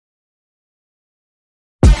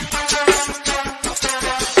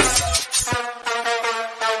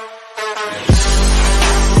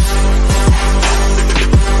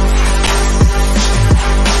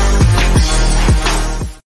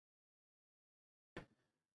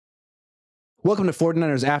Welcome to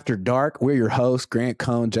 49ers After Dark. We're your hosts, Grant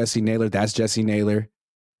Cohn, Jessie Naylor. That's Jessie Naylor.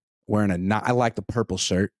 I like the purple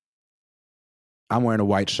shirt. I'm wearing a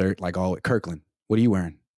white shirt like always. Kirkland, what are you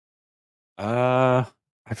wearing? I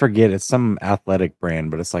forget. It's some athletic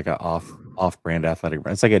brand, but it's like a off-brand athletic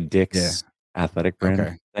brand. It's like a Dick's athletic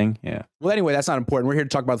brand thing. Yeah. Well, anyway, that's not important. We're here to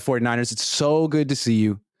talk about the 49ers. It's so good to see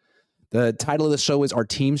you. The title of the show is Our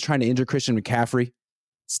Team's Trying to Injure Christian McCaffrey.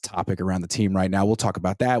 It's a topic around the team right now. We'll talk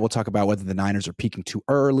about that. We'll talk about whether the Niners are peaking too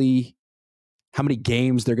early, how many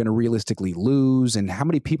games they're going to realistically lose, and how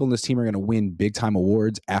many people in this team are going to win big-time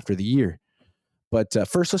awards after the year. But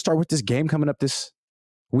first, let's start with this game coming up this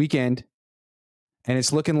weekend. And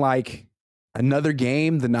it's looking like another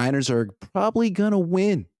game the Niners are probably going to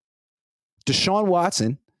win. Deshaun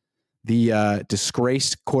Watson, the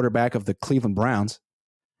disgraced quarterback of the Cleveland Browns,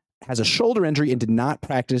 has a shoulder injury and did not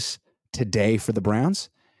practice today for the Browns.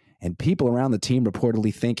 And people around the team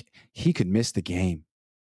reportedly think he could miss the game.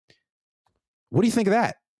 What do you think of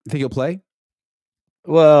that? You think he'll play?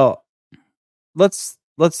 Well, let's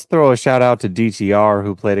throw a shout out to DTR,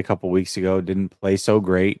 who played a couple weeks ago. Didn't play so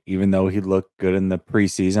great, even though he looked good in the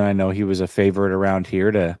preseason. I know he was a favorite around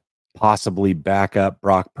here to possibly back up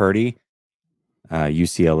Brock Purdy,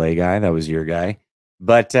 UCLA guy. That was your guy.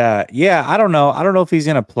 But yeah, I don't know. I don't know if he's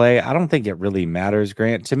going to play. I don't think it really matters,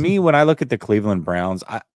 Grant. To me, when I look at the Cleveland Browns,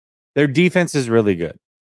 their defense is really good.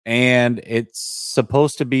 And it's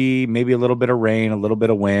supposed to be maybe a little bit of rain, a little bit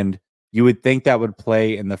of wind. You would think that would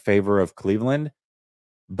play in the favor of Cleveland.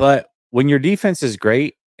 But when your defense is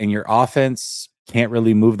great and your offense can't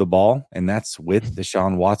really move the ball, and that's with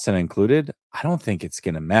Deshaun Watson included, I don't think it's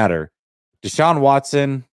going to matter. Deshaun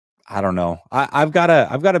Watson, I don't know. I've got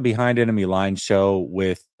a Behind Enemy Line show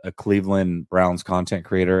with a Cleveland Browns content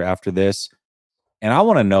creator after this, and I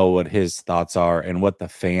want to know what his thoughts are and what the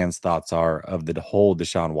fans' thoughts are of the whole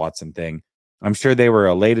Deshaun Watson thing. I'm sure they were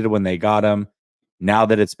elated when they got him. Now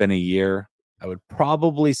that it's been a year, I would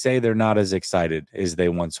probably say they're not as excited as they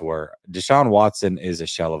once were. Deshaun Watson is a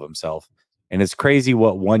shell of himself, and it's crazy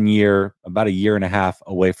what 1 year, about a year and a half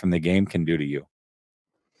away from the game can do to you.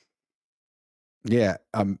 Yeah.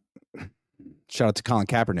 Shout out to Colin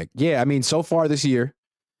Kaepernick. Yeah, I mean, so far this year,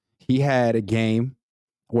 he had a game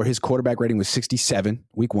where his quarterback rating was 67,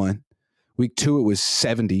 week 1. Week 2, it was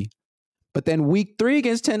 70. But then week 3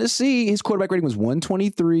 against Tennessee, his quarterback rating was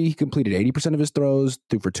 123. He completed 80% of his throws,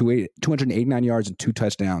 threw for 289 yards and 2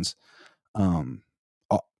 touchdowns.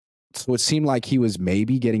 So it seemed like he was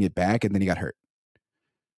maybe getting it back, and then he got hurt.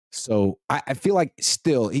 So I feel like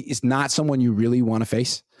still he's not someone you really want to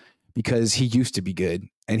face because he used to be good,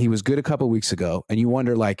 and he was good a couple weeks ago. And you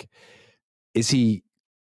wonder, like, is he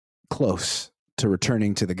close to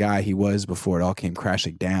returning to the guy he was before it all came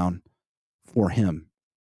crashing down for him?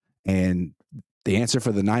 And the answer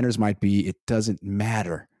for the Niners might be it doesn't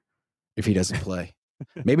matter if he doesn't play.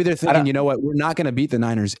 Maybe they're thinking, you know what, we're not going to beat the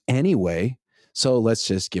Niners anyway, so let's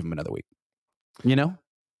just give him another week. You know?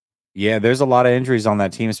 Yeah, there's a lot of injuries on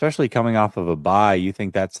that team, especially coming off of a bye. You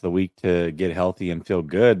think that's the week to get healthy and feel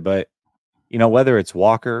good. But, you know, whether it's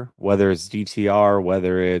Walker, whether it's DTR,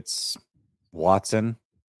 whether it's Watson,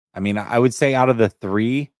 I mean, I would say out of the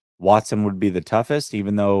 3, Watson would be the toughest,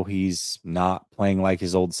 even though he's not playing like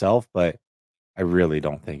his old self. But I really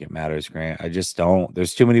don't think it matters, Grant. I just don't.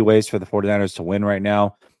 There's too many ways for the 49ers to win right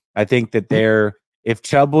now. I think that if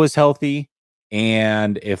Chubb was healthy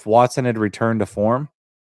and if Watson had returned to form,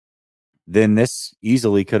 then this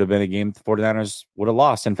easily could have been a game the 49ers would have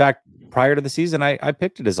lost. In fact, prior to the season, I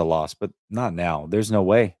picked it as a loss, but not now. There's no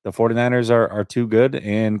way. The 49ers are too good,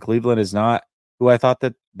 and Cleveland is not who I thought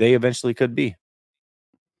that they eventually could be.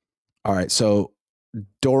 All right, so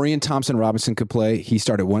Dorian Thompson-Robinson could play. He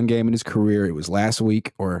started 1 game in his career. It was last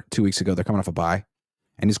week or 2 weeks ago. They're coming off a bye.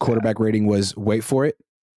 And his quarterback rating was, wait for it,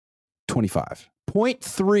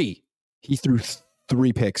 25.3. He threw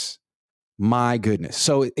 3 picks. My goodness.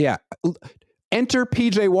 So, yeah, enter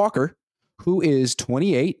PJ Walker, who is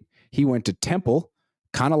 28. He went to Temple,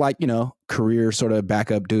 kind of like, career sort of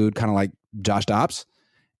backup dude, kind of like Josh Dobbs.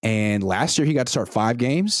 And last year he got to start 5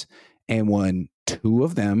 games and won 2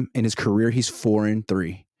 of them. In his career, he's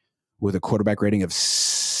 4-3 with a quarterback rating of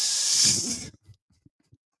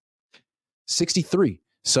 63.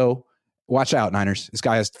 So watch out, Niners. This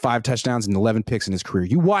guy has 5 touchdowns and 11 picks in his career.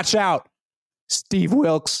 You watch out, Steve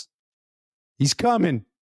Wilkes. He's coming.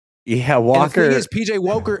 Yeah, Walker. And the thing is, PJ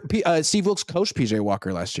Walker, Steve Wilkes coached PJ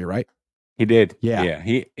Walker last year, right? He did. Yeah.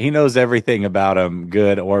 He knows everything about him,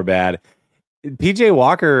 good or bad. PJ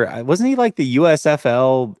Walker, wasn't he like the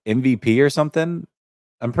USFL MVP or something?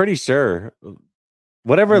 I'm pretty sure.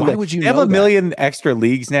 Whatever. Why would you They have know a that? million extra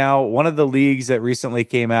leagues now. One of the leagues that recently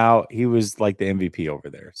came out, he was like the MVP over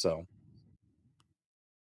there. So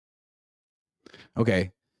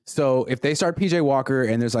Okay. So if they start PJ Walker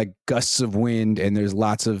and there's like gusts of wind and there's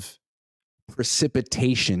lots of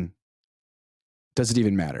precipitation, does it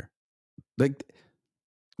even matter? Like,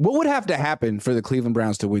 what would have to happen for the Cleveland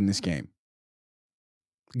Browns to win this game?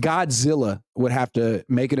 Godzilla would have to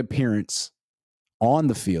make an appearance on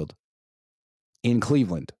the field in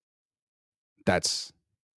Cleveland.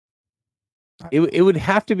 it would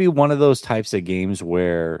have to be one of those types of games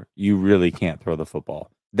where you really can't throw the football.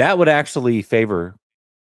 That would actually that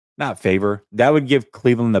would give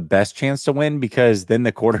Cleveland the best chance to win, because then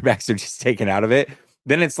the quarterbacks are just taken out of it.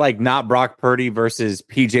 Then it's like not Brock Purdy versus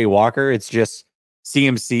PJ Walker. It's just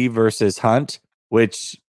CMC versus Hunt,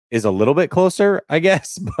 which is a little bit closer, I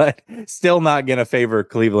guess, but still not going to favor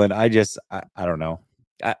Cleveland. I don't know.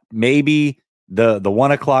 Maybe the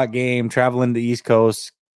 1 o'clock game, traveling to the East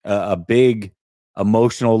Coast, a big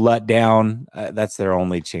emotional letdown. That's their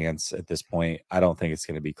only chance at this point. I don't think it's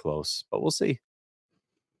going to be close, but we'll see.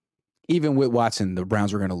 Even with Watson, the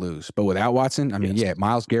Browns were going to lose. But without Watson, I mean, yeah,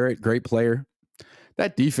 Myles Garrett, great player.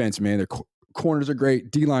 That defense, man, their corners are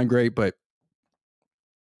great, D-line great, but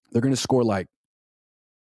they're going to score like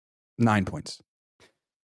 9 points.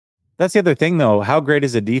 That's the other thing, though. How great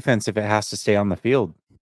is a defense if it has to stay on the field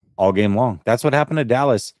all game long? That's what happened to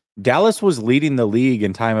Dallas. Dallas was leading the league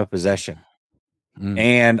in time of possession.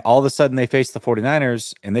 And all of a sudden they faced the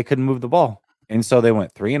 49ers and they couldn't move the ball. And so they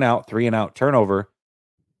went 3 and out, turnover.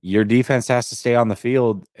 Your defense has to stay on the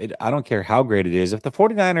field. I don't care how great it is. If the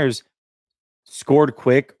 49ers scored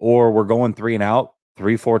quick or were going 3 and out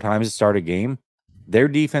 3-4 times to start a game, their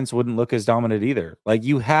defense wouldn't look as dominant either. Like,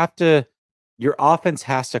 your offense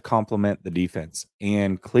has to complement the defense.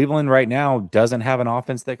 And Cleveland right now doesn't have an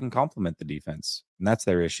offense that can complement the defense. And that's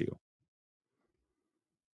their issue.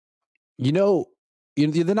 The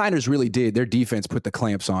Niners really did. Their defense put the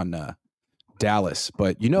clamps on Dallas.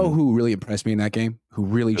 But who really impressed me in that game? Who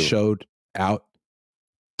really showed out?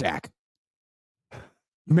 Dak.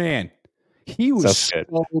 Man, he was so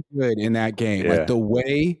good in that game. Yeah. Like, the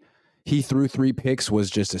way he threw 3 picks was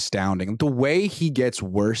just astounding. The way he gets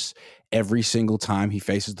worse every single time he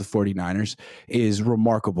faces the 49ers is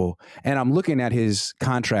remarkable. And I'm looking at his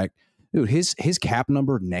contract. Dude, his cap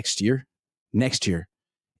number next year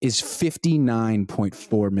is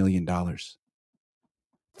 $59.4 million.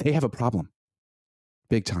 They have a problem.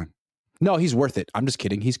 Big time. No, he's worth it. I'm just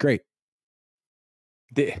kidding. He's great.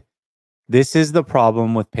 This is the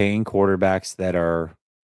problem with paying quarterbacks that are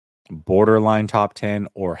borderline top 10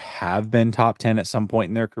 or have been top 10 at some point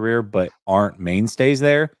in their career, but aren't mainstays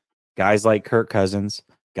there. Guys like Kirk Cousins,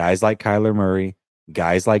 guys like Kyler Murray,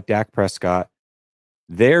 guys like Dak Prescott.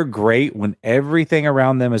 They're great when everything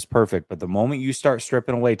around them is perfect. But the moment you start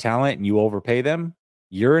stripping away talent and you overpay them,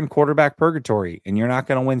 you're in quarterback purgatory and you're not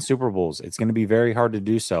going to win Super Bowls. It's going to be very hard to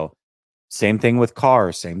do so. Same thing with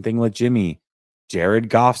Carr. Same thing with Jimmy. Jared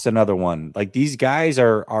Goff's another one. Like, these guys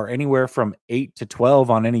are anywhere from 8 to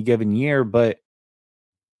 12 on any given year. But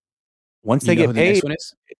once they get paid,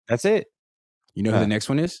 that's it. You know who the next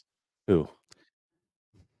one is? Who?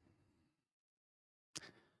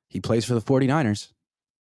 He plays for the 49ers.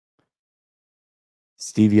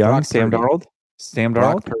 Steve Young, Sam Darnold.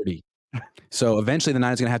 Brock Purdy. So eventually the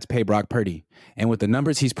Niners are going to have to pay Brock Purdy. And with the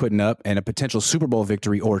numbers he's putting up and a potential Super Bowl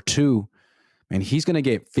victory or 2, and he's going to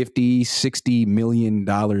get $50-60 million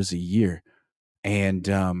a year. And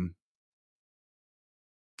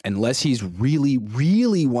unless he's really,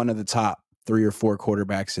 really one of the top 3 or 4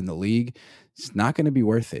 quarterbacks in the league, it's not going to be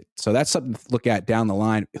worth it. So that's something to look at down the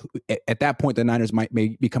line. At that point, the Niners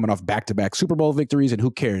may be coming off back-to-back Super Bowl victories, and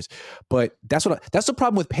who cares? But that's the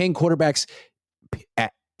problem with paying quarterbacks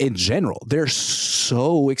in general. They're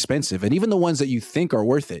so expensive. And even the ones that you think are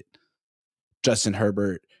worth it, Justin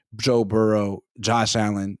Herbert, Joe Burrow, Josh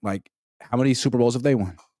Allen, like, how many Super Bowls have they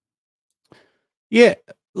won? Yeah.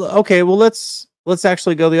 Okay. Well, let's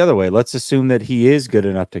actually go the other way. Let's assume that he is good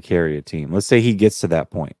enough to carry a team. Let's say he gets to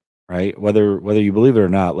that point, right? Whether you believe it or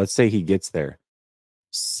not, let's say he gets there.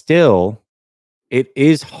 Still, it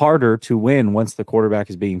is harder to win once the quarterback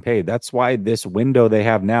is being paid. That's why this window they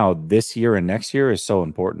have now, this year and next year, is so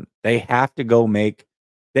important. They have to go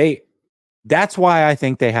that's why I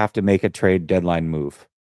think they have to make a trade deadline move.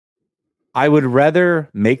 I would rather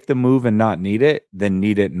make the move and not need it than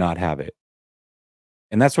need it and not have it.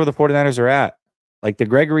 And that's where the 49ers are at. Like, the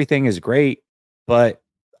Gregory thing is great, but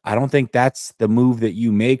I don't think that's the move that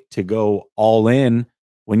you make to go all in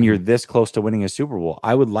when you're this close to winning a Super Bowl.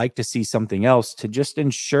 I would like to see something else to just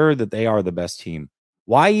ensure that they are the best team.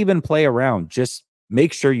 Why even play around? Just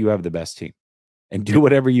make sure you have the best team and do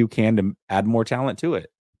whatever you can to add more talent to it.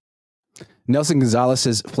 Nelson Gonzalez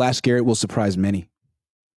says Flash Garrett will surprise many.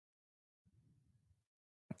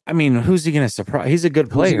 I mean, who's he going to surprise? He's a good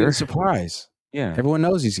player. Surprise. Yeah. Everyone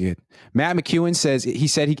knows he's good. Matt McEwen says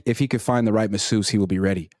if he could find the right masseuse, he will be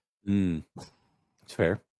ready. It's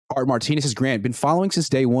fair. Art Martinez says, Grant, been following since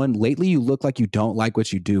day one. Lately, you look like you don't like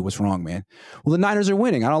what you do. What's wrong, man? Well, the Niners are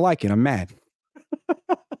winning. I don't like it. I'm mad.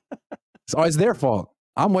 It's always their fault.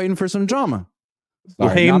 I'm waiting for some drama.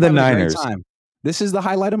 Blame the Niners. This is the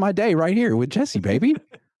highlight of my day right here with Jesse, baby.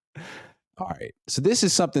 All right. So this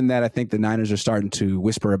is something that I think the Niners are starting to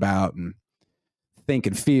whisper about and think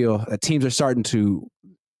and feel. That teams are starting to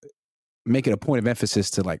make it a point of emphasis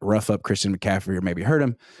to like rough up Christian McCaffrey or maybe hurt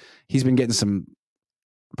him. He's been getting some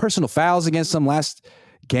personal fouls against him. Last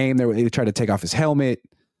game, they tried to take off his helmet.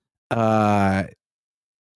 What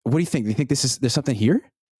do you think? Do you think there's something here?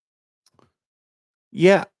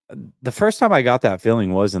 Yeah. The first time I got that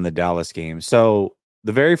feeling was in the Dallas game. So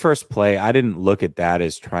the very first play, I didn't look at that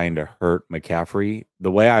as trying to hurt McCaffrey.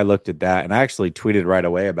 The way I looked at that, and I actually tweeted right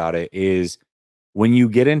away about it, is when you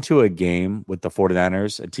get into a game with the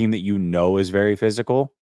 49ers, a team that you know is very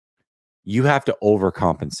physical, you have to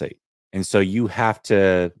overcompensate. And so you have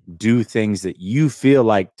to do things that you feel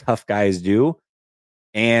like tough guys do.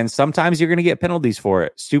 And sometimes you're going to get penalties for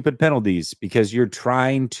it, stupid penalties, because you're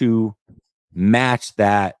trying to match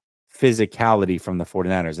that physicality from the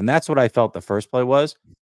 49ers. And that's what I felt the first play was.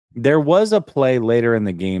 There was a play later in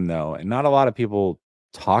the game, though, and not a lot of people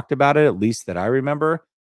talked about it, at least that I remember,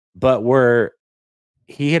 but where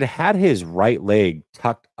he had his right leg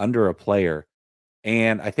tucked under a player.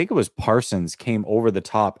 And I think it was Parsons came over the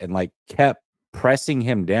top and like kept pressing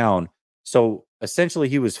him down. So essentially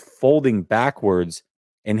he was folding backwards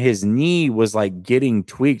and his knee was like getting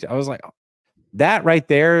tweaked. I was like, that right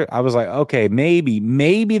there, I was like, okay,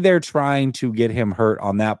 maybe they're trying to get him hurt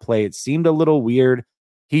on that play. It seemed a little weird.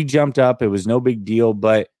 He jumped up. It was no big deal,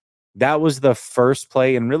 but that was the first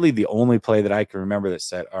play and really the only play that I can remember that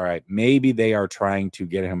said, all right, maybe they are trying to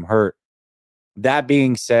get him hurt. That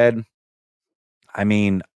being said, I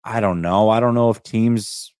mean, I don't know. I don't know if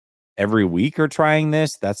teams every week are trying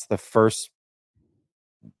this. That's the first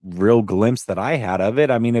real glimpse that I had of it.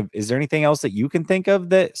 I mean, is there anything else that you can think of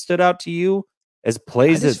that stood out to you as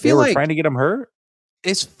plays that they were trying to get him hurt?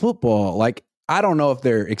 It's football. Like, I don't know if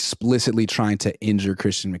they're explicitly trying to injure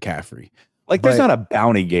Christian McCaffrey. Like, there's not a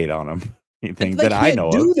bounty gate on him. Anything that I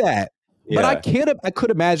know do of. that. Yeah. But I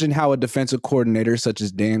could imagine how a defensive coordinator such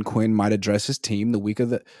as Dan Quinn might address his team the week of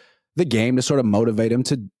the game to sort of motivate him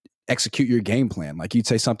to execute your game plan. Like, you'd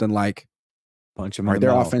say something like, punch him.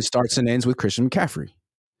 Their offense starts and ends with Christian McCaffrey.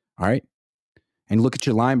 All right. And look at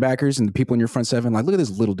your linebackers and the people in your front seven. Like, look at this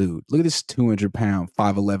little dude. Look at this 200-pound,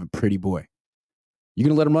 5'11" pretty boy. You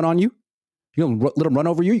going to let him run on you? You going to let him run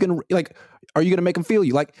over you? Are you going to make him feel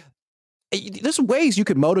you? Like, there's ways you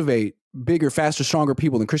could motivate bigger, faster, stronger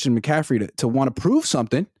people than Christian McCaffrey to want to prove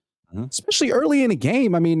something, especially early in a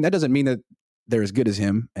game. I mean, that doesn't mean that they're as good as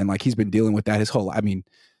him. And like, he's been dealing with that his whole, I mean,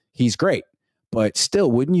 he's great, but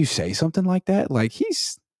still, wouldn't you say something like that? Like,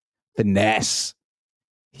 he's finesse.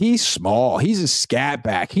 He's small. He's a scat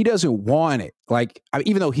back. He doesn't want it. Like,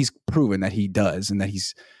 even though he's proven that he does and that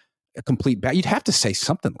he's a complete back, you'd have to say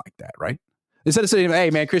something like that, right? Instead of saying, hey,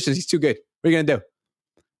 man, Christian, he's too good. What are you going to do?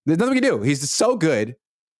 There's nothing we can do. He's so good.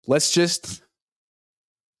 Let's just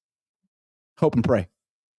hope and pray.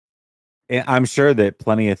 And I'm sure that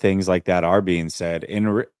plenty of things like that are being said.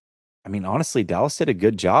 And I mean, honestly, Dallas did a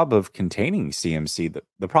good job of containing CMC.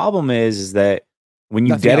 The problem is that when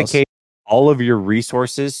you dedicate all of your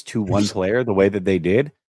resources to one player the way that they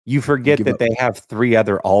did, you forget that they have 3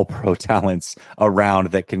 other all-pro talents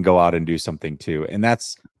around that can go out and do something too. And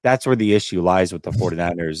that's where the issue lies with the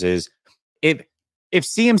 49ers is if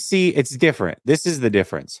CMC, it's different. This is the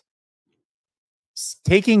difference.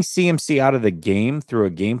 Taking CMC out of the game through a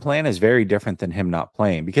game plan is very different than him not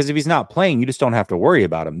playing, because if he's not playing, you just don't have to worry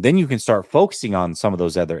about him. Then you can start focusing on some of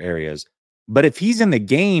those other areas. But if he's in the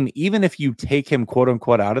game, even if you take him quote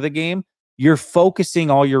unquote out of the game, you're focusing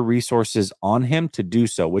all your resources on him to do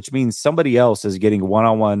so, which means somebody else is getting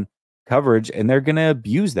one-on-one coverage and they're going to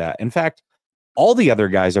abuse that. In fact, all the other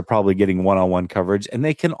guys are probably getting one-on-one coverage and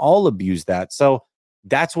they can all abuse that. So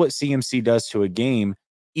that's what CMC does to a game.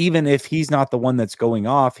 Even if he's not the one that's going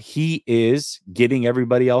off, he is getting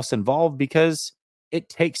everybody else involved because it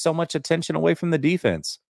takes so much attention away from the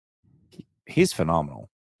defense. He's phenomenal.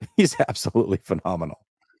 He's absolutely phenomenal.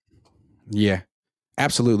 Yeah,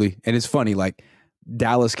 absolutely. And it's funny, like,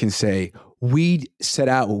 Dallas can say, we set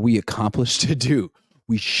out what we accomplished to do.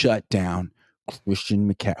 We shut down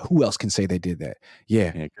Christian McCaffrey. Who else can say they did that?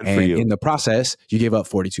 Yeah. Good for And you. in the process, you gave up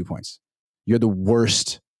 42 points. You're the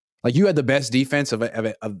worst. Like, you had the best defense of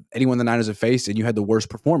anyone the Niners have faced, and you had the worst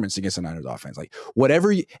performance against the Niners offense. Like,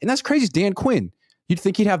 whatever you, and that's crazy. It's Dan Quinn. You'd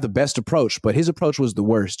think he'd have the best approach, but his approach was the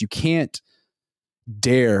worst. You can't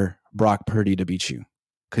dare Brock Purdy to beat you,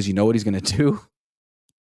 because you know what he's going to do?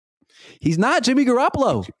 He's not Jimmy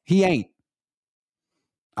Garoppolo. He ain't.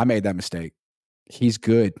 I made that mistake. He's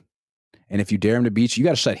good. And if you dare him to beat you, you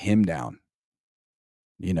got to shut him down.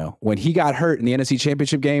 You know, when he got hurt in the NFC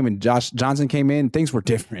Championship game and Josh Johnson came in, things were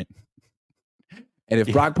different. And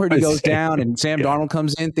if Brock Purdy goes down and Sam Darnold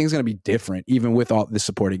comes in, things are going to be different, even with all the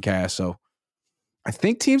supporting cast. So I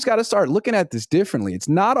think teams got to start looking at this differently. It's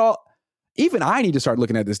not all, even I need to start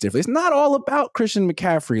looking at this differently. It's not all about Christian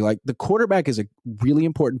McCaffrey. Like, the quarterback is a really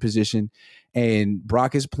important position, and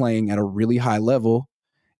Brock is playing at a really high level,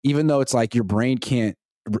 even though it's like your brain can't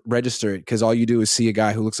register it, because all you do is see a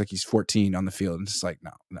guy who looks like he's 14 on the field, and it's like,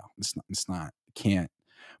 no, it's not. It can't.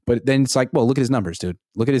 But then it's like, well, look at his numbers, dude.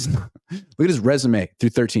 Look at his resume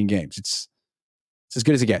through 13 games. It's as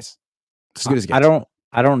good as it gets. It's as good as it gets.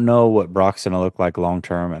 I don't know what Brock's going to look like long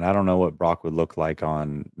term, and I don't know what Brock would look like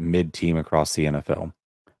on mid-team across the NFL.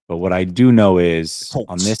 But what I do know is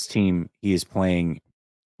on this team, he is playing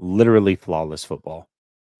literally flawless football.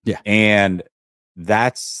 Yeah. And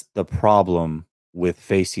that's the problem with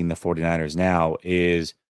facing the 49ers now,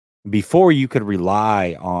 is before you could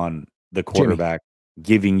rely on the quarterback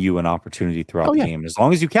giving you an opportunity throughout the game. As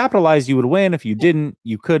long as you capitalized, you would win. If you didn't,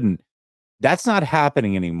 you couldn't. That's not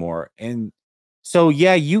happening anymore. And so,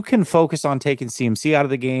 yeah, you can focus on taking CMC out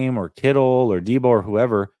of the game, or Kittle or Debo or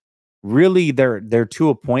whoever. Really, they're to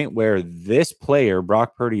a point where this player,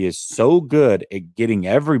 Brock Purdy, is so good at getting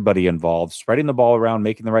everybody involved, spreading the ball around,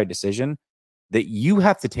 making the right decision, that you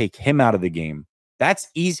have to take him out of the game. That's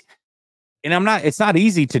easy. And it's not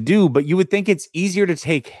easy to do, but you would think it's easier to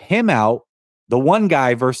take him out, the one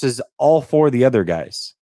guy, versus all four of the other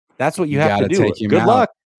guys. That's what you have to do. Good luck.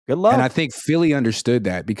 Good luck. And I think Philly understood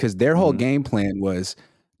that, because their whole game plan was,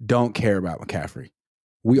 don't care about McCaffrey.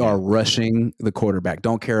 We are rushing the quarterback.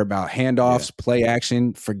 Don't care about handoffs, play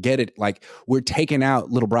action. Forget it. Like, we're taking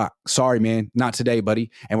out little Brock. Sorry, man. Not today,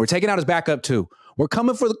 buddy. And we're taking out his backup too. We're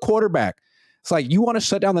coming for the quarterback. It's like, you want to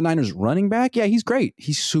shut down the Niners running back? Yeah, he's great.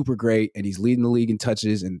 He's super great. And he's leading the league in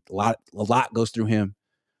touches, and a lot goes through him.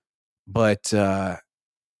 But it's the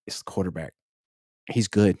quarterback. He's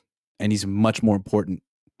good. And he's much more important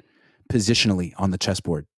positionally on the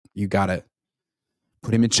chessboard. You got to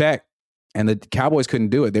put him in check. And the Cowboys couldn't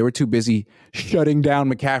do it. They were too busy shutting down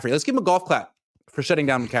McCaffrey. Let's give him a golf clap for shutting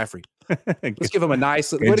down McCaffrey. Let's give him a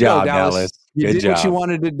nice, way to go, Dallas. You did what you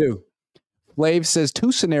wanted to do. Flav says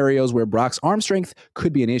 2 scenarios where Brock's arm strength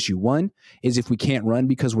could be an issue. One is if we can't run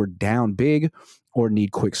because we're down big or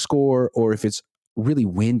need quick score, or if it's really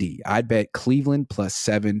windy. I'd bet Cleveland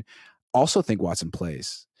 +7. Also think Watson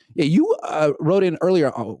plays. Yeah, you wrote in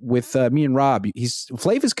earlier with me and Rob.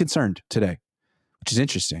 Flav is concerned today, which is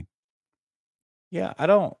interesting. Yeah, I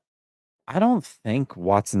don't think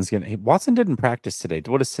Watson didn't practice today.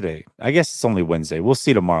 What is today? I guess it's only Wednesday. We'll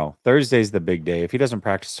see tomorrow. Thursday's the big day. If he doesn't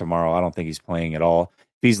practice tomorrow, I don't think he's playing at all.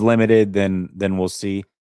 If he's limited, then we'll see.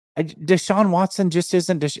 Deshaun Watson just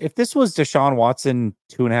isn't. If this was Deshaun Watson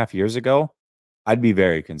 2.5 years ago, I'd be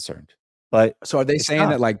very concerned. But so are they saying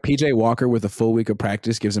that, like, PJ Walker with a full week of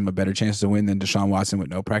practice gives him a better chance to win than Deshaun Watson with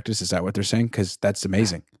no practice? Is that what they're saying? Because that's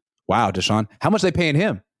amazing. Wow, Deshaun. How much are they paying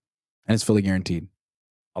him? And it's fully guaranteed.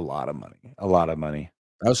 A lot of money. A lot of money.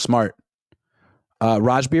 That was smart.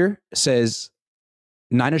 Rajbir says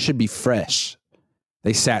Niners should be fresh.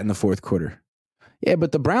 They sat in the fourth quarter. Yeah,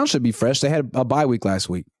 but the Browns should be fresh. They had a bye week last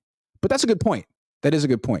week. But that's a good point. That is a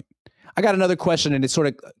good point. I got another question, and it's sort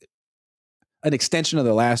of an extension of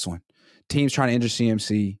the last one. Teams trying to injure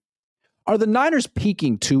CMC. Are the Niners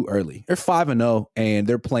peaking too early? They're 5-0, and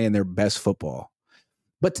they're playing their best football.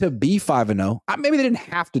 But to be 5-0, maybe they didn't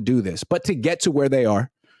have to do this, but to get to where they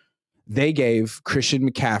are, they gave Christian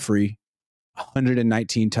McCaffrey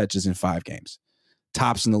 119 touches in 5 games,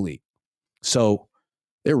 tops in the league. So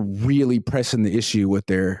they're really pressing the issue with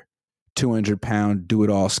their 200-pound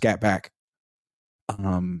do-it-all scat back.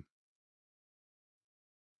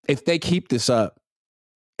 If they keep this up,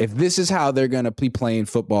 if this is how they're going to be playing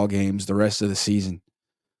football games the rest of the season,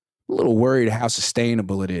 I'm a little worried how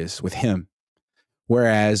sustainable it is with him.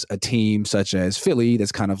 Whereas a team such as Philly,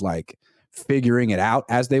 that's kind of like figuring it out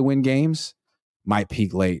as they win games, might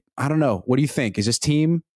peak late. I don't know. What do you think? Is this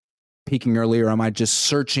team peaking early, or am I just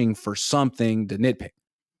searching for something to nitpick?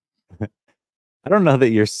 I don't know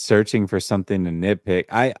that you're searching for something to nitpick.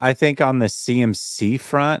 I think on the CMC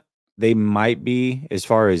front, they might be as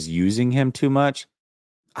far as using him too much.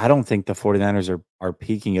 I don't think the 49ers are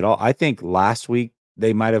peaking at all. I think last week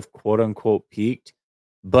they might have quote unquote peaked,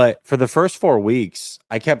 but for the first 4 weeks,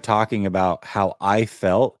 I kept talking about how I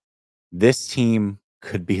felt this team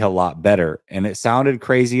could be a lot better. And it sounded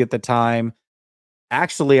crazy at the time.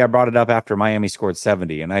 Actually, I brought it up after Miami scored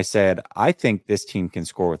 70, and I said, I think this team can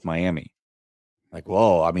score with Miami. Like,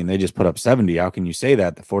 whoa, I mean, they just put up 70. How can you say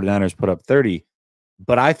that? The 49ers put up 30.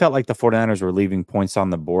 But I felt like the 49ers were leaving points on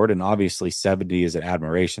the board, and obviously 70 is an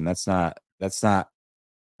admiration. It's not going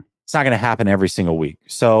to happen every single week.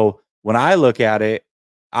 So when I look at it,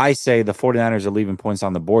 I say the 49ers are leaving points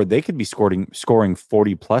on the board. They could be scoring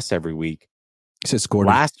 40 plus every week. He said scoring.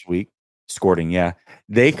 Last week, scoring, yeah.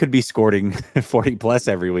 They could be scoring 40 plus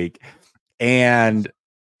every week. And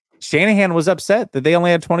Shanahan was upset that they only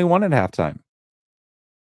had 21 at halftime.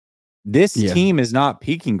 This team is not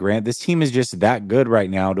peaking, Grant. This team is just that good right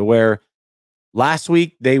now to where last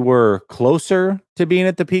week they were closer to being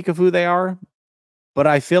at the peak of who they are. But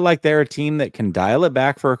I feel like they're a team that can dial it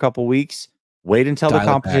back for a couple weeks, wait until the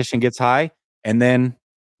competition gets high, and then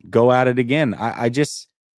go at it again. I just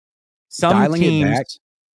some dialing teams. It back.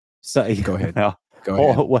 So, go ahead. Go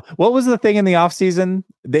ahead. What was the thing in the offseason?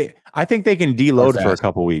 I think they can deload for a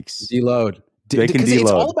couple weeks. Deload. They can deload.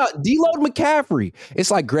 It's all about deload McCaffrey. It's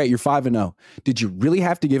like, great, you're 5-0. Did you really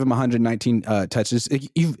have to give him 119 touches?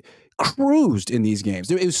 You've cruised in these games.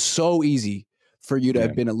 It was so easy for you to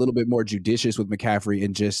have been a little bit more judicious with McCaffrey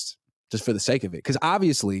and just for the sake of it. Because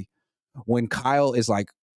obviously, when Kyle is like,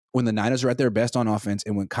 when the Niners are at their best on offense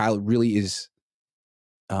and when Kyle really is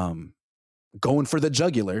going for the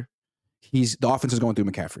jugular, the offense is going through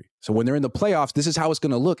McCaffrey. So when they're in the playoffs, this is how it's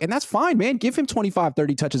going to look. And that's fine, man. Give him 25,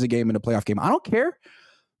 30 touches a game in a playoff game. I don't care.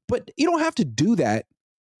 But you don't have to do that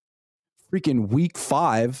freaking week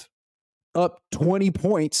 5 up 20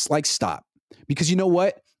 points. Like, stop. Because you know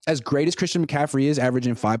what? As great as Christian McCaffrey is,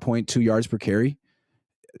 averaging 5.2 yards per carry,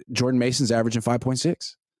 Jordan Mason's averaging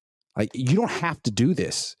 5.6. Like, you don't have to do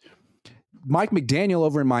this. Mike McDaniel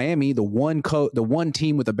over in Miami, the one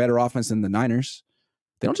team with a better offense than the Niners,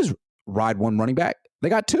 they don't just ride one running back. They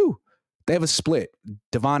got 2. They have a split.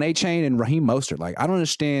 Devon Achane and Raheem Mostert. Like, I don't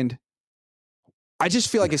understand. I just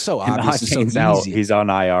feel like it's so obvious. It's so easy. He's on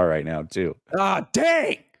IR right now, too. Ah,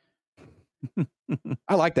 dang.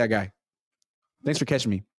 I like that guy. Thanks for catching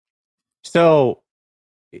me. So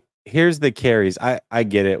here's the carries. I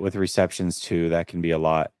get it with receptions, too. That can be a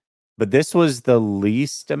lot. But this was the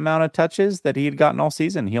least amount of touches that he had gotten all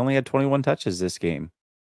season. He only had 21 touches this game.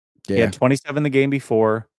 Yeah. He had 27 the game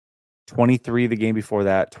before, 23 the game before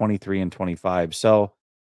that, 23 and 25. So,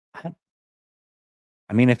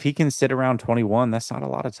 I mean, if he can sit around 21, that's not a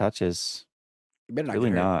lot of touches. He better not really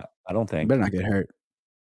get hurt. not. I don't think. He better not get hurt.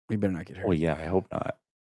 He better not get hurt. Well, yeah, I hope not.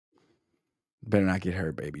 Better not get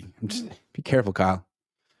hurt, baby. Just be careful, Kyle.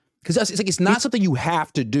 Because it's not something you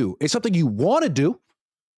have to do. It's something you want to do.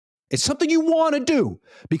 It's something you want to do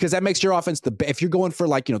because that makes your offense if you're going for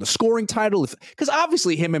the scoring title, because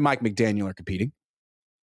obviously him and Mike McDaniel are competing.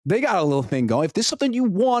 They got a little thing going. If this is something you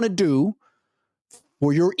want to do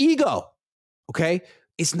for your ego, okay?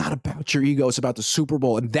 It's not about your ego. It's about the Super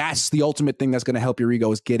Bowl. And that's the ultimate thing that's going to help your ego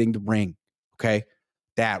is getting the ring, okay?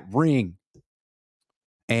 That ring.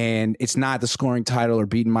 And it's not the scoring title or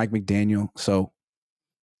beating Mike McDaniel. So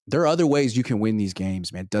there are other ways you can win these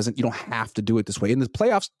games, man. You don't have to do it this way. In the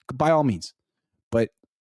playoffs, by all means. But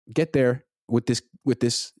get there with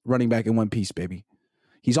this running back in one piece, baby.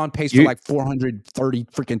 He's on pace for like 430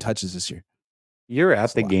 freaking touches this year. You're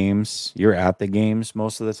at the games. You're at the games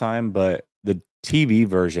most of the time, but the TV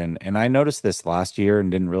version, and I noticed this last year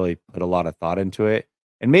and didn't really put a lot of thought into it,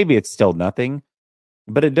 and maybe it's still nothing,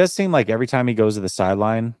 but it does seem like every time he goes to the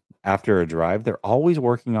sideline after a drive, they're always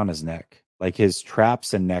working on his neck. Like his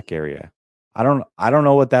traps and neck area. I don't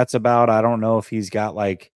know what that's about. I don't know if he's got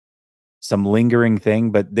like some lingering thing,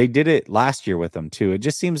 but they did it last year with him too. It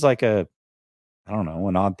just seems like an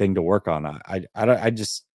odd thing to work on. I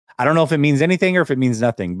don't know if it means anything or if it means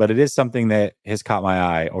nothing, but it is something that has caught my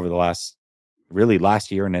eye over the last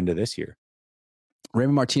year and into this year.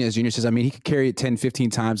 Raymond Martinez Jr. says, I mean, he could carry it 10, 15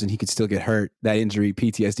 times and he could still get hurt. That injury,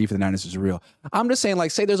 PTSD for the Niners is real. I'm just saying,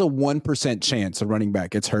 like, say there's a 1% chance a running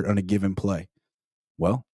back gets hurt on a given play.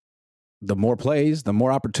 Well, the more plays, the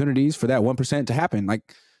more opportunities for that 1% to happen.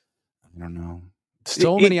 Like, I don't know.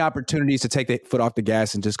 So many opportunities to take the foot off the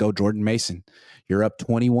gas and just go Jordan Mason. You're up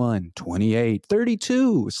 21, 28,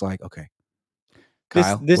 32. It's like, okay.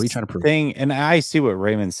 Kyle, what are you trying to prove? And I see what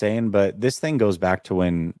Raymond's saying, but this thing goes back to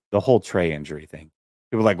when the whole Trey injury thing.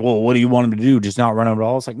 People are like, well, what do you want him to do? Just not run him at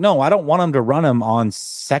all? It's like, no, I don't want him to run him on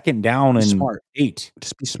second down and 8.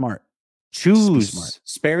 Just be smart. choose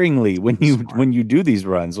sparingly when you do these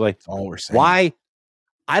runs. Like, that's all we're saying. Why?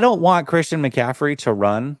 I don't want Christian McCaffrey to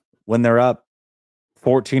run when they're up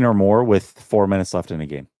 14 or more with 4 minutes left in a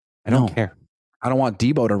game. I don't care. I don't want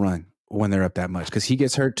Debo to run when they're up that much because he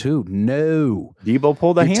gets hurt too. No. Debo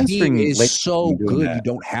pulled a hamstring. Team is so good. You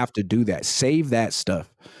don't have to do that. Save that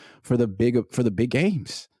stuff for the big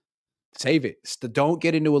games. Save it. Don't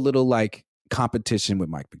get into a little like competition with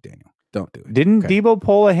Mike McDaniel. Don't do it. Didn't Debo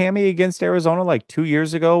pull a hammy against Arizona like 2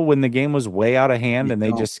 years ago when the game was way out of hand and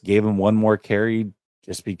they just gave him one more carry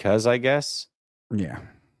just because, I guess? Yeah.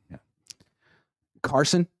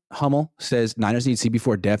 Carson Hummel says Niners need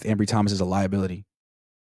CB4 depth. Ambry Thomas is a liability.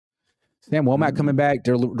 Sam Womack coming back.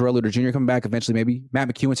 Darrell Luter Jr. coming back eventually, maybe. Matt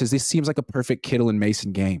McEwen says this seems like a perfect Kittle and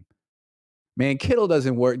Mason game. Man, Kittle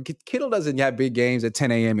doesn't work. Kittle doesn't have big games at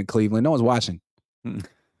 10 a.m. in Cleveland. No one's watching.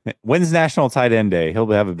 When's National Tight End Day? He'll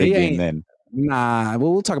have a big game then. Nah,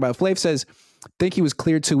 well, we'll talk about it. Flav says, think he was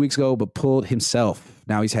cleared 2 weeks ago, but pulled himself.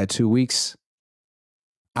 Now he's had 2 weeks.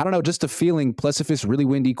 I don't know, just a feeling. Plus, if it's really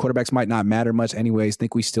windy, quarterbacks might not matter much anyways.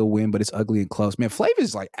 Think we still win, but it's ugly and close. Man, Flav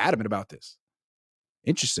is like adamant about this.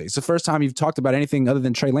 Interesting. It's the first time you've talked about anything other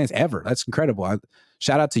than Trey Lance ever. That's incredible.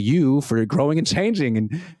 Shout out to you for growing and changing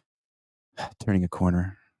and turning a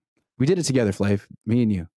corner. We did it together, Flav. Me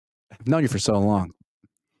and you. I've known you for so long.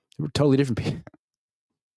 We're totally different people.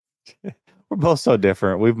 We're both so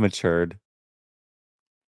different. We've matured.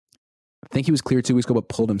 I think he was cleared 2 weeks ago, but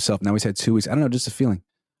pulled himself. Now he's had 2 weeks. I don't know, just a feeling.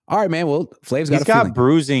 All right, man. Well, Flav's got a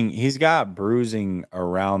feeling. He's got bruising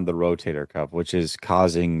around the rotator cuff, which is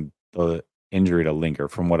causing the injury to linger,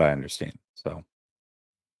 from what I understand. So,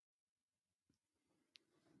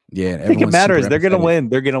 yeah, I think it matters. They're going to win.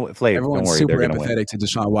 They're going to win. Flav, everyone's don't worry. Super they're going to win. Empathetic to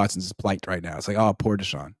Deshaun Watson's plight right now. It's like, oh, poor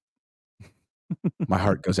Deshaun. My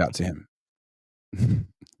heart goes out to him.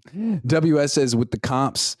 WS says, with the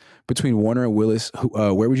comps between Warner and Willis,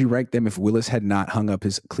 where would you rank them if Willis had not hung up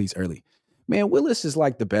his cleats early? Man, Willis is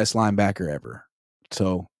like the best linebacker ever.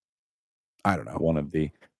 So, I don't know. One of the...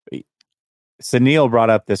 Sunil brought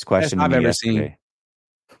up this question to me yesterday.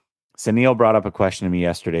 Sunil brought up a question to me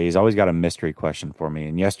yesterday. He's always got a mystery question for me.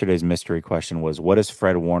 And yesterday's mystery question was, what does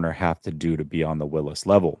Fred Warner have to do to be on the Willis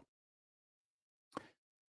level?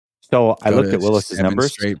 So I looked at Willis's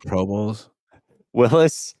numbers. Straight Pro Bowls.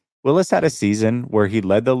 Willis had a season where he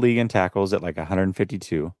led the league in tackles at like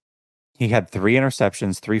 152. He had 3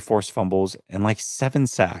 interceptions, 3 forced fumbles, and like 7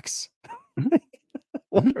 sacks. And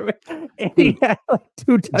he had like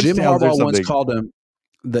 2 touchdowns. Jim Harbaugh once called him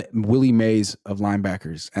the Willie Mays of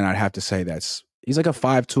linebackers, and I'd have to say he's like a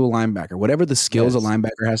 5'2" linebacker. Whatever the skills a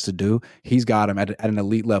linebacker has to do, he's got him at an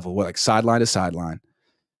elite level. Like sideline to sideline,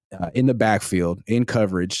 in the backfield, in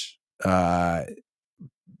coverage, blitzing,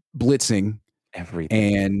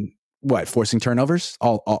 everything, and forcing turnovers.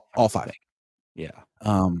 All 5. Yeah.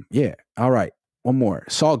 Yeah. All right. One more.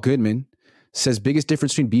 Saul Goodman says, biggest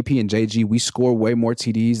difference between BP and JG, we score way more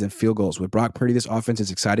TDs than field goals. With Brock Purdy, this offense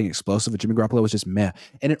is exciting, explosive. With Jimmy Garoppolo, was just meh.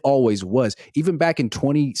 And it always was. Even back in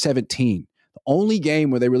 2017, the only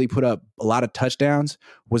game where they really put up a lot of touchdowns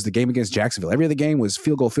was the game against Jacksonville. Every other game was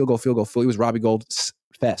field goal, field goal, field goal. It was Robbie Gold's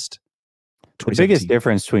fest. The biggest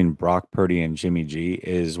difference between Brock Purdy and Jimmy G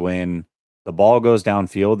is when the ball goes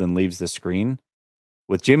downfield and leaves the screen.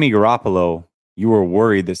 With Jimmy Garoppolo, you were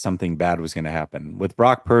worried that something bad was going to happen. With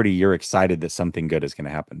Brock Purdy, you're excited that something good is going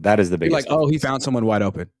to happen. That is the biggest. You're like, he found someone wide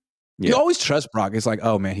open. Yeah. You always trust Brock. It's like,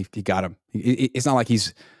 oh man, he got him. It's not like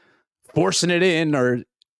he's forcing it in or,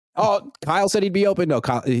 Kyle said he'd be open. No,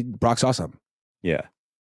 Brock saw something. Yeah.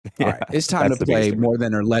 All right. It's time to play More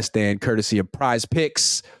Than or Less Than, courtesy of Prize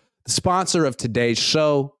Picks, the sponsor of today's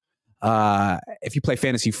show. If you play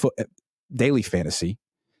daily fantasy,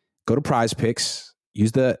 go to Prize Picks,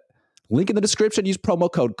 use the link in the description, use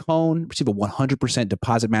promo code Cohn, receive a 100%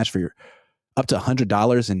 deposit match for your up to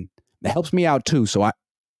 $100. And it helps me out too. So I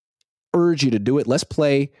urge you to do it. Let's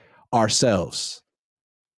play ourselves.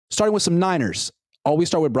 Starting with some Niners. Always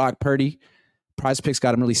start with Brock Purdy. Prize Picks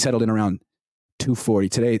got him really settled in around 240.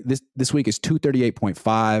 Today, this week is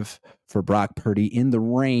 238.5 for Brock Purdy in the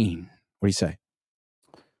rain. What do you say?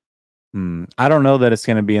 I don't know that it's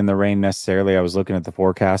going to be in the rain necessarily. I was looking at the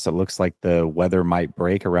forecast. It looks like the weather might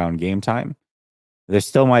break around game time. There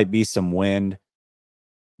still might be some wind.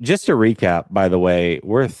 Just to recap, by the way,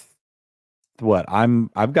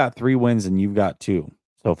 I've got 3 wins and you've got 2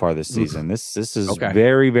 so far this season. This is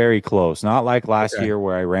very, very close. Not like last year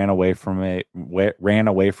where I ran away from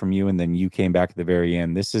you and then you came back at the very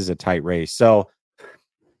end. This is a tight race. So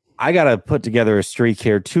I got to put together a streak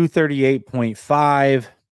here. 238.5.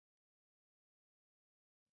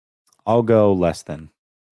 I'll go less than.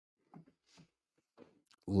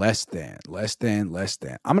 Less than. I'm going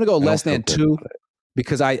to go I don't less feel than good 2 about it.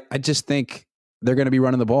 because I just think they're going to be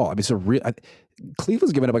running the ball. I mean,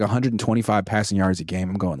 Cleveland's giving up like 125 passing yards a game.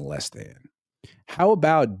 I'm going less than. How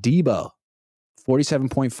about Debo?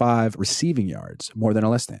 47.5 receiving yards, more than or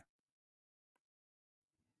less than.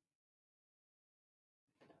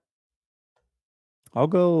 I'll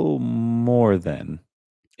go more than.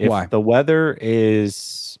 If Why? the weather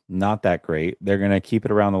is not that great, they're going to keep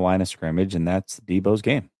it around the line of scrimmage, and that's Debo's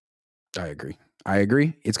game. I agree.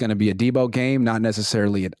 It's going to be a Debo game, not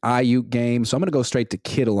necessarily an Ayuk game. So I'm going to go straight to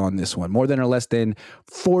Kittle on this one. More than or less than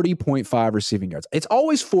 40.5 receiving yards. It's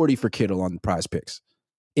always 40 for Kittle on Prize Picks.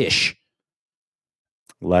 Ish.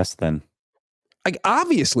 Less than. Like,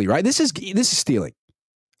 obviously, right? This is stealing.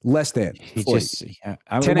 Less than 40.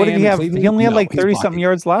 I mean, 10 what did he a.m. in have? Cleveland? He only had No, like he's 30 something blocking.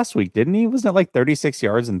 yards last week, didn't he? Wasn't it like 36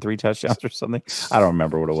 yards and 3 touchdowns or something? I don't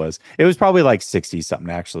remember what it was. It was probably like 60 something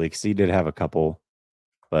actually, because he did have a couple.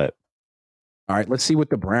 But all right, let's see what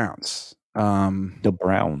the Browns. the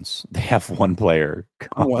Browns, they have one player.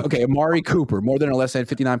 Okay, Amari Cooper, more than or less than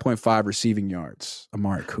 59.5 receiving yards.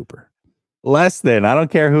 Amari Cooper. Less than. I don't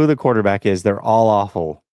care who the quarterback is. They're all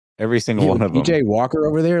awful. Every single one of them. PJ Walker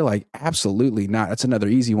over there, like, absolutely not. That's another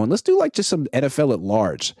easy one. Let's do like just some NFL at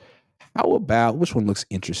large. How about which one looks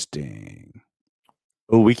interesting?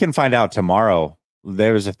 Oh, we can find out tomorrow.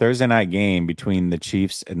 There's a Thursday night game between the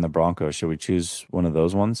Chiefs and the Broncos. Should we choose one of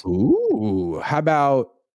those ones? Ooh, how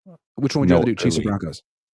about which one would you rather do? Chiefs or Broncos?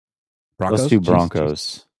 Let's do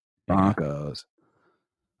Broncos. Broncos.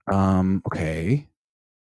 Okay.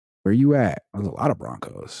 Where are you at? There's a lot of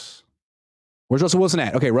Broncos. Where's Russell Wilson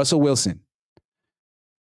at? Okay, Russell Wilson.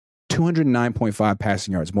 209.5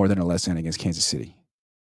 passing yards, more than or less than against Kansas City.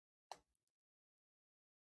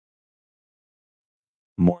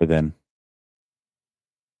 More than.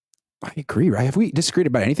 I agree, right? Have we disagreed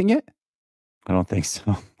about anything yet? I don't think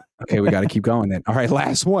so. Okay, we got to keep going then. All right,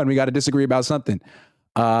 last one. We got to disagree about something.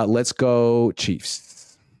 Let's go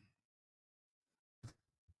Chiefs.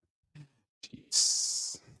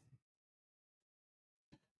 Chiefs.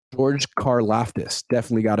 George Karlaftis.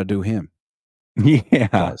 Definitely got to do him. Yeah.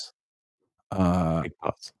 Pause. Big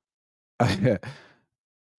pause.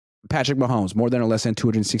 Patrick Mahomes, more than or less than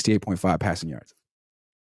 268.5 passing yards.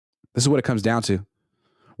 This is what it comes down to.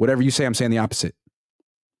 Whatever you say, I'm saying the opposite.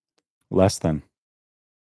 Less than.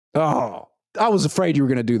 Oh, I was afraid you were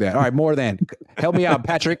going to do that. All right, more than. Help me out,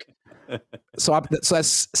 Patrick. So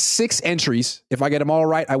that's 6 entries. If I get them all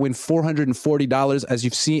right, I win $440. As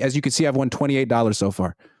you can see, I've won $28 so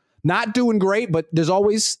far. Not doing great, but there's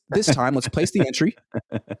always this time. Let's place the entry.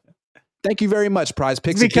 Thank you very much, Prize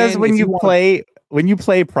Picks. Because again, when you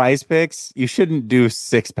play Prize Picks, you shouldn't do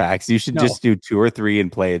 6 packs. You should just do 2 or 3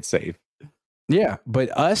 and play it safe. Yeah,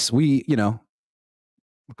 but us, we,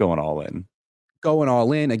 going all in. Going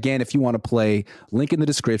all in. Again, if you want to play, link in the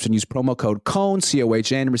description. Use promo code COHN,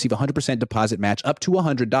 COHN, and receive a 100% deposit match up to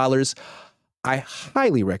 $100. I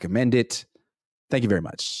highly recommend it. Thank you very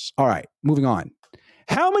much. All right, moving on.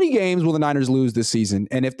 How many games will the Niners lose this season?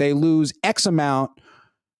 And if they lose X amount,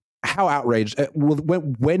 how outraged?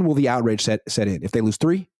 When will the outrage set in? If they lose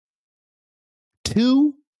 3?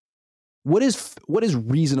 2? What is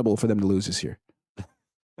reasonable for them to lose this year?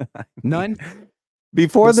 None?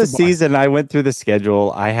 Before the season, I went through the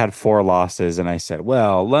schedule. I had 4 losses, and I said,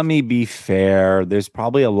 well, let me be fair. There's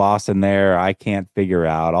probably a loss in there I can't figure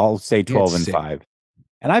out. I'll say 12-5.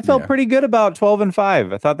 And I felt pretty good about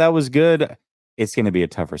 12-5. I thought that was good. It's going to be a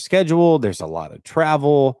tougher schedule. There's a lot of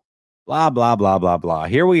travel, blah, blah, blah, blah, blah.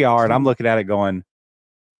 Here we are, and I'm looking at it going,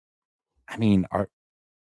 I mean,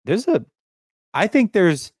 I think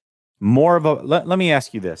there's more of a, let me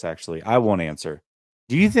ask you this, actually. I won't answer.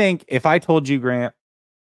 Do you think if I told you, Grant,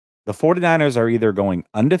 the 49ers are either going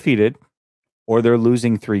undefeated or they're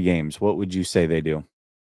losing 3 games, what would you say they do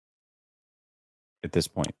at this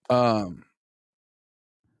point?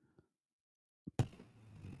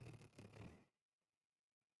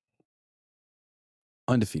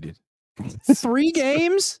 Undefeated. 3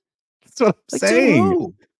 games? That's what I'm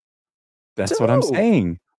saying. That's what I'm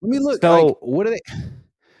saying. Let me look. So, what are they?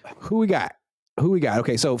 Who we got?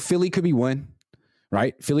 Okay, so Philly could be 1,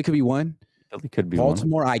 right? Philly could be 1. Philly could be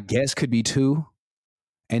Baltimore, 1. I guess, could be 2.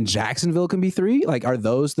 And Jacksonville can be 3? Like, are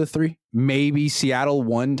those the 3? Maybe Seattle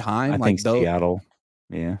one time? I think Seattle.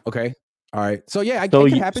 Yeah. Okay. All right. So, yeah, it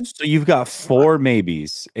could happen. So you've got 4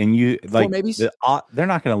 maybes. And you, 4 maybes? They're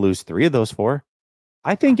not going to lose 3 of those 4.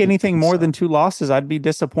 I think anything more than 2 losses, I'd be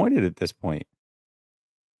disappointed at this point.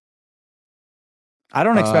 I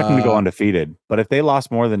don't expect them to go undefeated, but if they lost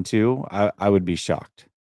more than 2, I would be shocked.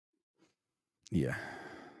 Yeah.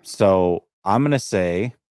 So I'm going to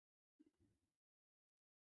say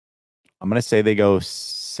I'm going to say they go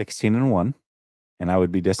 16-1, and I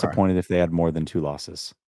would be disappointed if they had more than 2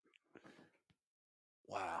 losses.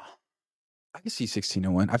 Wow. I can see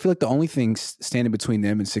 16-1. I feel like the only thing standing between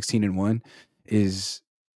them and 16-1 is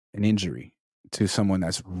an injury to someone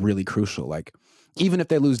that's really crucial. Like, even if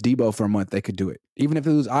they lose Debo for a month, they could do it. Even if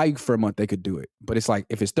they lose Ayuk for a month, they could do it. But it's like,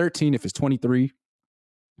 if it's 13, if it's 23,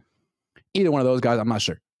 either one of those guys, I'm not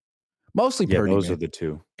sure. Mostly Purdy. Those are the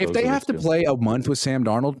two. If they have to play a month with Sam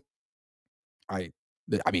Darnold, I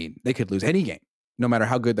mean, they could lose any game, no matter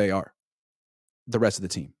how good they are, the rest of the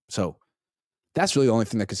team. So that's really the only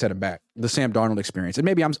thing that could set him back, the Sam Darnold experience. And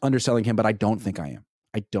maybe I'm underselling him, but I don't think I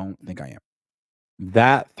am.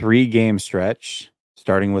 That 3-game stretch,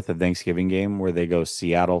 starting with the Thanksgiving game where they go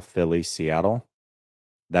Seattle, Philly, Seattle,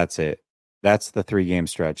 that's it. That's the 3-game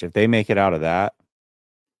stretch. If they make it out of that,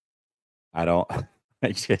 I don't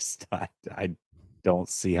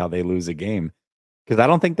see how they lose a game, because I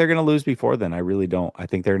don't think they're going to lose before then. I really don't. I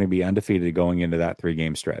think they're going to be undefeated going into that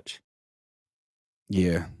 3-game stretch.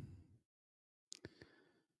 Yeah.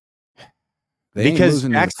 Because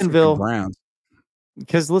Jacksonville Browns.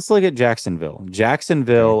 Because let's look at Jacksonville.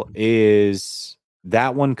 Jacksonville is,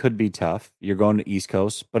 that one could be tough. You're going to East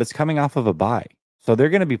Coast, but it's coming off of a bye. So they're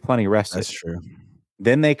going to be plenty rested. That's true.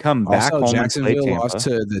 Then they come back home and play Tampa. Lost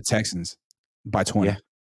to the Texans by 20.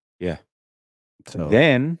 Yeah. So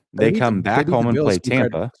then they come back home and play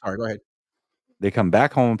Tampa. Sorry, go ahead. They come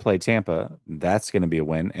back home and play Tampa. That's going to be a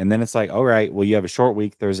win. And then it's like, all right, well, you have a short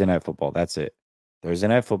week, Thursday Night Football. That's it. Thursday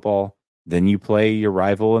Night Football. Then you play your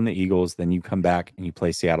rival in the Eagles. Then you come back and you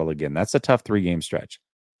play Seattle again. That's a tough 3-game stretch.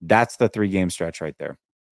 That's the 3-game stretch right there.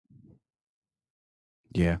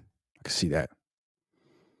 Yeah, I can see that.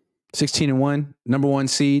 16-1, number 1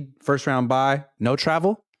 seed, first round bye, no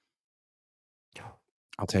travel.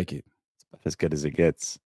 I'll take it. It's as good as it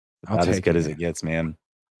gets. About as good as it gets, man.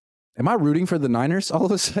 Am I rooting for the Niners all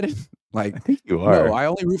of a sudden? Like, I think you are. No, I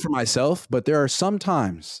only root for myself, but there are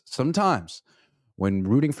sometimes when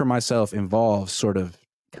rooting for myself involves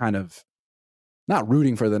kind of not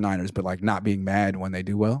rooting for the Niners, but like not being mad when they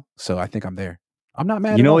do well. So I think I'm there. I'm not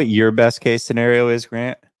mad. You know what your best case scenario is,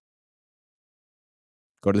 Grant?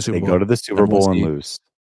 Go to the Super Bowl. They go to the Super Bowl and lose.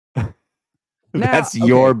 That's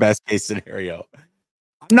your best case scenario.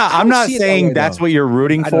 I'm not saying that's what you're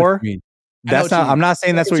rooting for. I'm not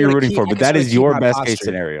saying that's what you're rooting for, but that is your best case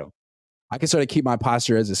scenario. I can sort of keep my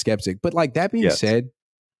posture as a skeptic, but like that being said,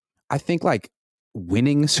 I think like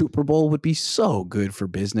winning Super Bowl would be so good for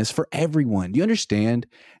business for everyone. Do you understand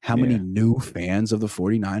how many new fans of the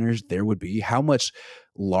 49ers there would be? How much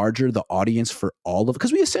larger the audience for all of,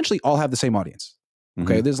 because we essentially all have the same audience.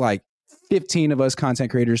 Okay. Mm-hmm. There's like 15 of us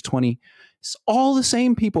content creators, 20. It's all the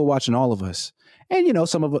same people watching all of us. And you know,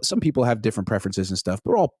 some people have different preferences and stuff,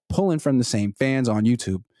 but we're all pulling from the same fans on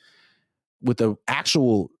YouTube. With the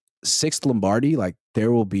actual 6th Lombardi, like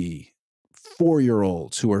there will be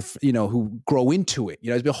 4-year-olds who are, who grow into it.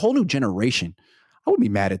 It's a whole new generation. I wouldn't be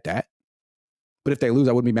mad at that. But if they lose,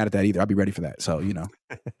 I wouldn't be mad at that either. I'd be ready for that. So,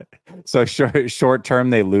 So short term,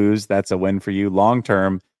 they lose. That's a win for you. Long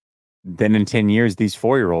term, then in 10 years, these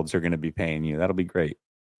 4-year-olds are going to be paying you. That'll be great.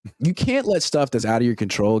 You can't let stuff that's out of your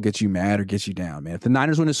control get you mad or get you down, man. If the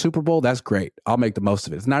Niners win a Super Bowl, that's great. I'll make the most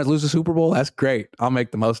of it. If the Niners lose a Super Bowl, that's great. I'll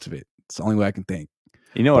make the most of it. It's the only way I can think.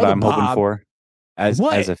 You know what I'm hoping for? As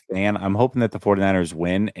a fan, I'm hoping that the 49ers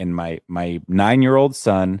win, and my 9-year-old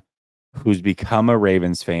son, who's become a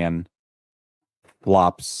Ravens fan,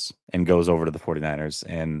 flops and goes over to the 49ers,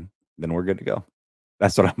 and then we're good to go.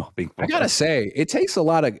 That's what I'm hoping for. I gotta say, it takes a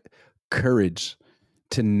lot of courage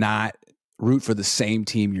to not root for the same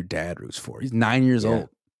team your dad roots for. He's 9 years old.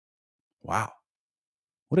 Wow.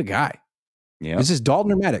 What a guy. Yeah. Is this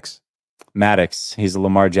Dalton or Maddox? Maddox. He's a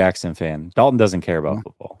Lamar Jackson fan. Dalton doesn't care about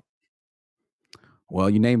football. Well,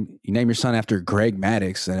 you name your son after Greg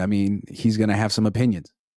Maddox, and I mean, he's going to have some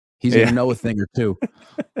opinions. He's going to know a thing or two.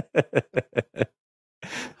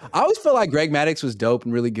 I always felt like Greg Maddox was dope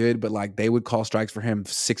and really good, but like they would call strikes for him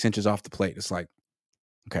 6 inches off the plate. It's like,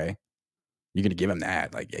 okay, you're going to give him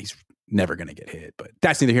that. Like, he's never going to get hit, but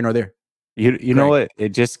that's neither here nor there. You know what? It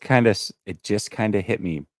just kind of hit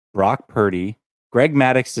me. Brock Purdy. Greg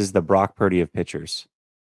Maddox is the Brock Purdy of pitchers.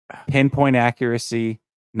 Pinpoint accuracy,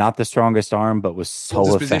 not the strongest arm, but was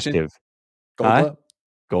so effective. Gold glove.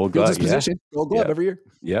 Gold glove every year.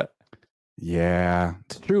 Yeah. Yeah.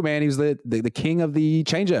 It's true, man. He was the king of the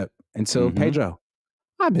changeup until Pedro.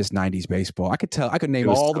 I miss 90s baseball. I could name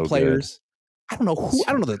all the players. Good. I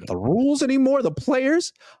don't know the rules anymore. The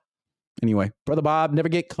players. Anyway, Brother Bob, never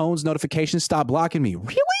get Cohn's notifications. Stop blocking me.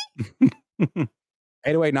 Really?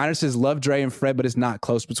 808 Niners says, love Dre and Fred, but it's not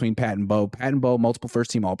close between Pat and Bo. Pat and Bo, multiple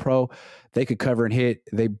first-team All-Pro. They could cover and hit.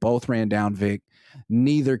 They both ran down Vic.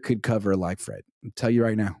 Neither could cover like Fred. I'll tell you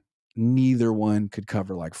right now. Neither one could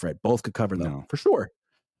cover like Fred. Both could cover, though, for sure.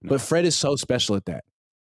 No. But Fred is so special at that.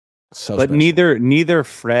 But special. neither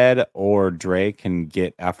Fred or Dre can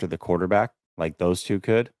get after the quarterback like those two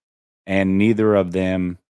could. And neither of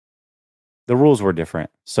them, the rules were different.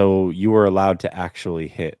 So you were allowed to actually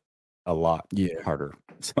hit a lot harder.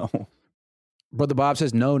 So Brother Bob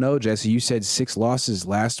says, no, Jesse, you said 6 losses.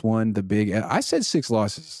 Last one, the big, I said 6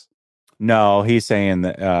 losses. No, he's saying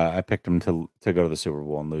that I picked him to go to the Super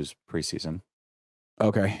Bowl and lose preseason.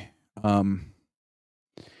 Okay.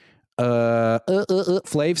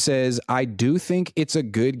 Flav says, I do think it's a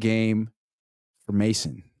good game for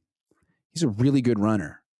Mason. He's a really good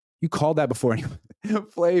runner. You called that before anyone.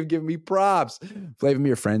 Flav, give me props. Flav and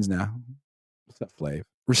me are friends now. What's up, Flav?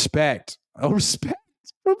 Respect. Oh, respect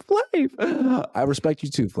from Flav. I respect you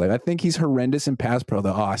too, Flav. I think he's horrendous in pass pro,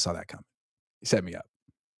 though. Oh, I saw that coming. He set me up.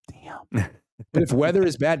 Damn. But if weather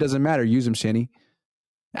is bad, doesn't matter. Use him, Shinny.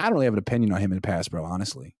 I don't really have an opinion on him in pass pro,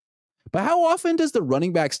 honestly. But how often does the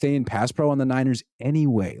running back stay in pass pro on the Niners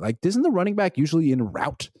anyway? Like, isn't the running back usually in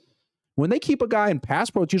route? When they keep a guy in pass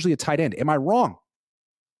pro, it's usually a tight end. Am I wrong?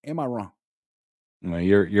 No,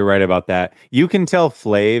 you're right about that. You can tell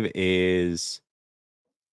Flav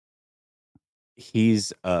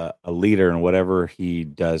he's a leader in whatever he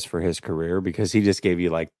does for his career because he just gave you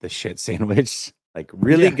like the shit sandwich, like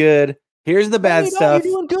really good. Here's the bad stuff.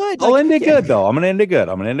 You're doing good. I'll end it good though. I'm gonna end it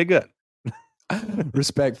good.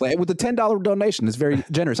 Respect, Flav. With the $10 donation, it's very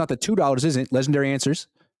generous. Not that $2 isn't. Legendary answers.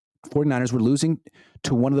 49ers were losing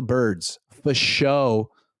to one of the birds for show.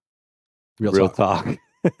 Real talk.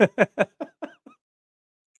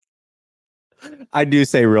 I do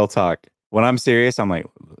say real talk. When I'm serious, I'm like,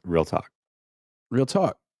 real talk. Real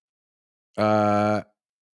talk. Yeah,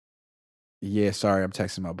 sorry, I'm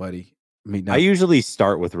texting my buddy. I usually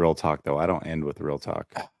start with real talk though. I don't end with real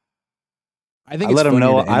talk. I think I let them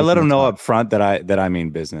know. I let them know up front that I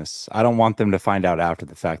mean business. I don't want them to find out after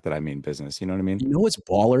the fact that I mean business. You know what I mean? You know what's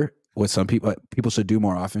baller? What some people should do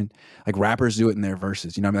more often? Like rappers do it in their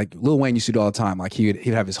verses. You know what I mean? Like Lil Wayne used to do all the time. Like he'd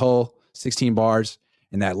have his whole 16 bars,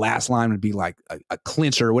 and that last line would be like a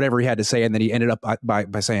clincher or whatever he had to say, and then he ended up by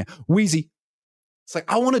saying Wheezy. It's like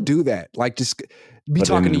I want to do that. Like just be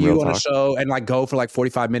talking to you on a show and like go for like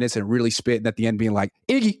 45 minutes and really spit, and at the end being like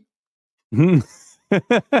Iggy.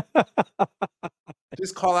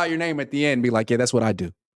 Just call out your name at the end and be like, yeah, that's what I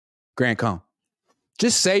do. Grant Cohn.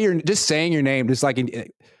 Just saying your name, just like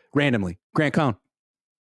randomly. Grant Cohn.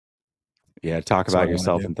 Yeah, talk about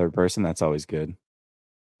yourself in third person. That's always good.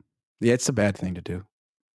 Yeah, it's a bad thing to do.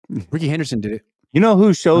 Ricky Henderson did it. You know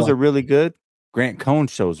whose shows are really good? Grant Cohn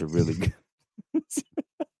shows are really good.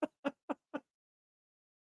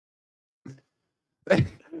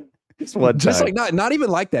 Just like not even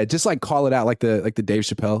like that. Just like call it out, like the Dave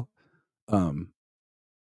Chappelle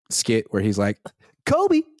skit where he's like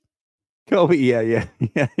Kobe, yeah,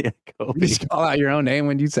 Kobe. You just call out your own name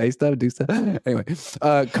when you say stuff, do stuff. Anyway,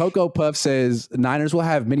 Coco Puff says Niners will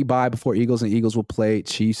have mini bye before Eagles, and Eagles will play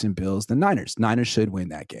Chiefs and Bills. The Niners should win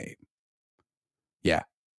that game. Yeah,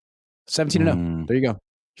 17-0. There you go.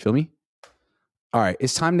 You feel me? All right,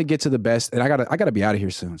 it's time to get to the best, and I gotta be out of here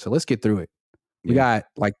soon. So let's get through it. We got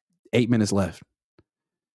like 8 minutes left.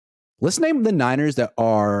 Let's name the Niners that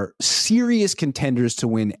are serious contenders to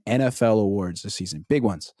win NFL awards this season. Big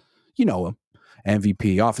ones. You know them.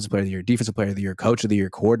 MVP, Offensive Player of the Year, Defensive Player of the Year, Coach of the Year,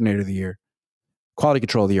 Coordinator of the Year, Quality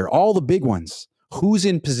Control of the Year. All the big ones. Who's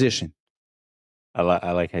in position? I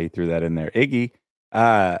like how you threw that in there. Iggy,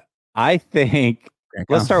 I think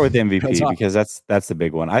let's start with MVP because that's the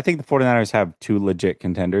big one. I think the 49ers have 2 legit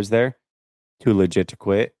contenders there. 2 legit to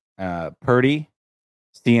quit. Purdy,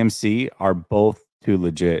 CMC are both 2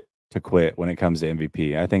 legit to quit when it comes to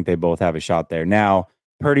MVP. I think they both have a shot there. Now,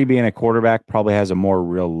 Purdy being a quarterback probably has a more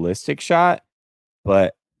realistic shot,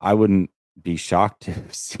 but I wouldn't be shocked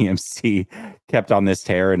if CMC kept on this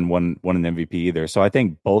tear and won an MVP either. So I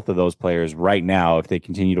think both of those players right now, if they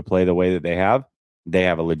continue to play the way that they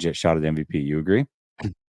have a legit shot at MVP. You agree?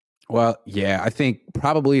 Well, yeah, I think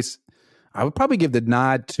I would probably give the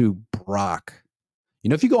nod to Brock. You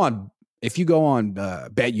know, if you go on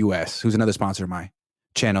BetUS, who's another sponsor of my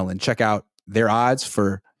channel, and check out their odds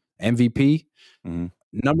for MVP,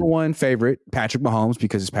 number one favorite, Patrick Mahomes,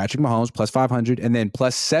 because it's Patrick Mahomes plus 500, and then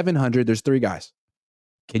plus 700, there's 3 guys.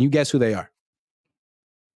 Can you guess who they are?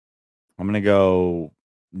 I'm going to go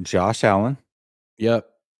Josh Allen. Yep.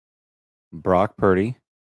 Brock Purdy.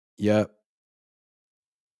 Yep.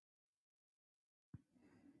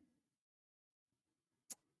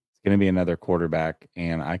 going to be another quarterback,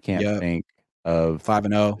 and I can't think of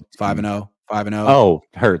 5-0, 5-0, 5-0. Oh,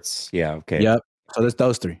 Hurts. Yeah. Okay. Yep. So there's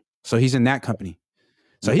those three. So he's in that company.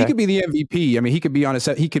 So he could be the MVP. I mean, he could be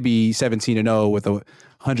he could be 17-0 with a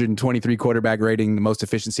 123 quarterback rating, the most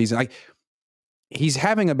efficient season. Like, he's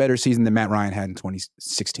having a better season than Matt Ryan had in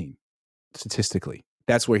 2016. Statistically,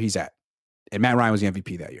 that's where he's at. And Matt Ryan was the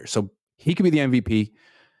MVP that year. So he could be the MVP.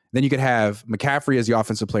 Then you could have McCaffrey as the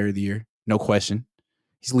offensive player of the year. No question.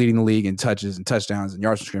 He's leading the league in touches and touchdowns and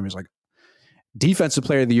yards from scrimmage. Like, defensive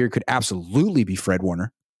player of the year could absolutely be Fred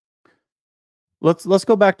Warner. Let's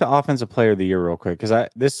go back to offensive player of the year real quick, because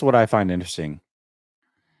this is what I find interesting.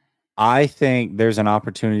 I think there's an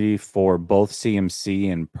opportunity for both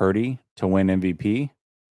CMC and Purdy to win MVP,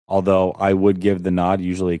 although I would give the nod.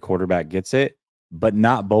 Usually a quarterback gets it, but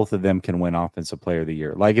not both of them can win offensive player of the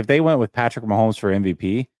year. Like, if they went with Patrick Mahomes for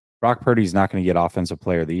MVP, Brock Purdy's not going to get offensive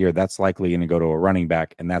player of the year. That's likely going to go to a running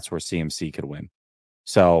back, and that's where CMC could win.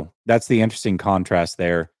 So that's the interesting contrast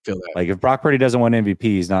there. Like, if Brock Purdy doesn't win MVP,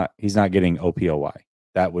 he's not getting OPOY.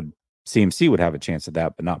 That would CMC would have a chance at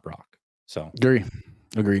that, but not Brock. So Agree.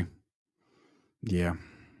 Yeah.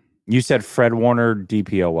 You said Fred Warner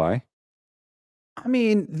DPOY. I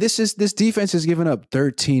mean, this defense has given up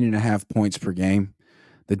 13.5 points per game.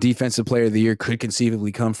 The defensive player of the year could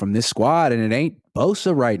conceivably come from this squad, and it ain't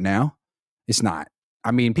Bosa right now. It's not. I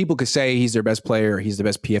mean, people could say he's their best player, or he's the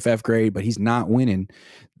best PFF grade, but he's not winning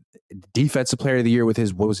defensive player of the year with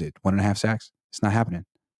his, 1.5 sacks? It's not happening.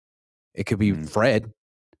 It could be Fred.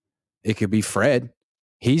 It could be Fred.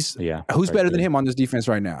 Who's better than him on this defense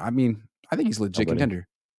right now? I mean, I think he's a legit contender.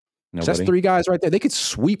 So that's three guys right there. They could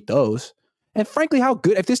sweep those. And frankly, how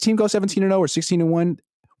good, if this team goes 17-0 or 16-1,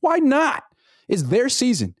 why not? It's their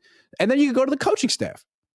season. And then you can go to the coaching staff.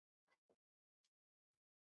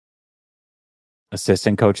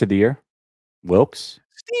 Assistant coach of the year, Wilkes.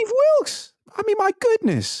 Steve Wilkes. I mean, my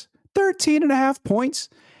goodness. 13.5 points.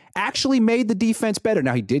 Actually made the defense better.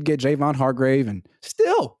 Now, he did get Javon Hargrave, and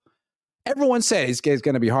still, everyone said it's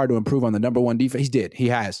going to be hard to improve on the number one defense. He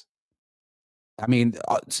has. I mean,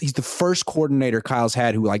 he's the first coordinator Kyle's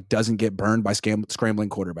had who doesn't get burned by scrambling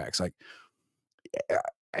quarterbacks.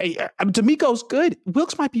 D'Amico's good.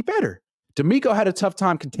 Wilkes might be better. D'Amico had a tough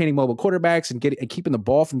time containing mobile quarterbacks and keeping the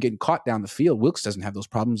ball from getting caught down the field. Wilkes doesn't have those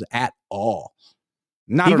problems at all.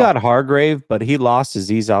 He got Hargrave, but he lost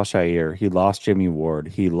Azeez Al-Shaair. He lost Jimmy Ward.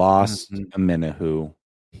 He lost Amenahu.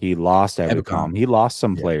 He lost Ebicom. He lost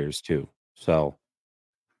some players too. So,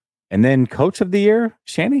 and then coach of the year,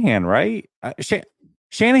 Shanahan, right?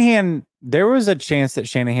 Shanahan, there was a chance that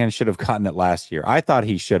Shanahan should have gotten it last year. I thought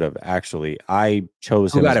he should have, actually. I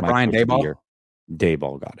chose him. Who got it, Brian Daboll?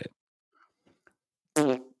 Daboll got it.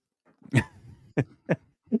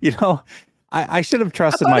 I should have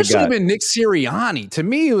trusted my gut. It should have been Nick Sirianni. To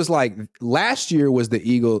me, it was like last year was the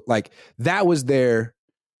Eagles. Like, that was their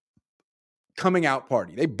coming out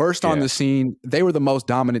party. They burst on the scene. They were the most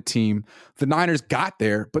dominant team. The Niners got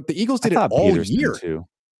there, but the Eagles did it all year. Too.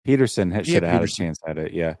 Peterson should have had a chance at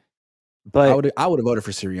it. Yeah. But I would have voted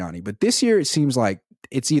for Sirianni. But this year, it seems like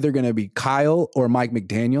it's either going to be Kyle or Mike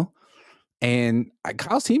McDaniel. And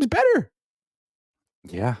Kyle's team's better.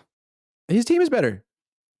 Yeah. His team is better.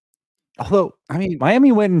 Although, I mean,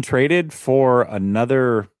 Miami went and traded for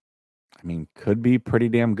another, could be pretty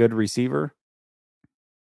damn good receiver.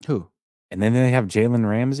 Who? And then they have Jalen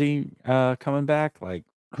Ramsey coming back.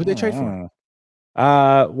 Who'd they trade for?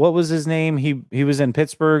 What was his name? He was in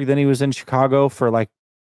Pittsburgh, then he was in Chicago for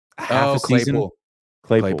half a season.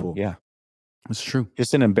 Claypool. Yeah. That's true.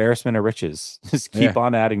 Just an embarrassment of riches. Just keep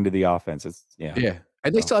on adding to the offense. Yeah.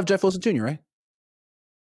 And they still have Jeff Wilson Jr., right?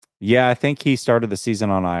 Yeah, I think he started the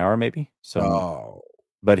season on IR, maybe. So,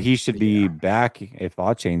 but he should be back if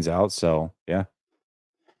Chain's out. So, yeah.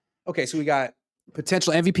 Okay, so we got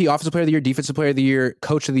potential MVP, offensive player of the year, defensive player of the year,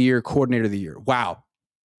 coach of the year, coordinator of the year. Wow.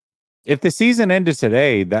 If the season ended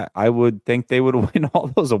today, that I would think they would win all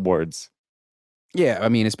those awards. Yeah, I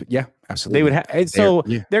mean, absolutely. They would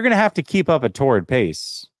they're going to have to keep up a torrid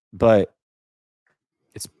pace, but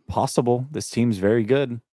it's possible. This team's very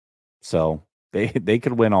good, so they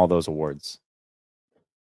could win all those awards.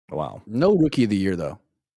 Wow. No rookie of the year though.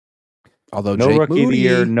 Although no Jake rookie Moody, of the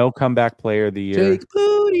year, no comeback player of the year. Jake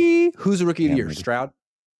Moody. Who's the rookie of the year? Stroud.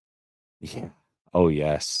 Yeah. Oh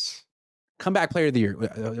yes. Comeback player of the year.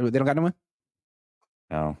 They don't got no one.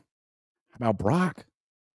 No. How about Brock?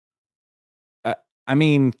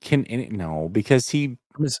 Because he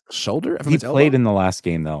from his shoulder. He played in the last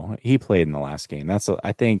game, though. He played in the last game.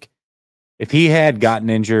 I think if he had gotten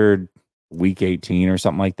injured week 18 or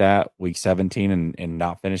something like that, week 17, and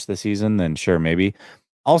not finished the season, then sure, maybe.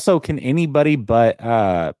 Also, can anybody but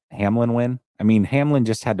Hamlin win? I mean, Hamlin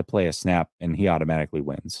just had to play a snap and he automatically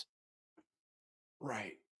wins.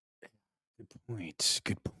 Right. Good point.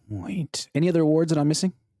 Good point. Any other awards that I'm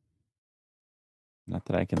missing? Not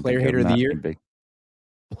that I can Player think hater of the year. Big.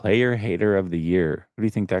 Player hater of the year. Who do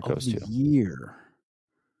you think that goes to? Year.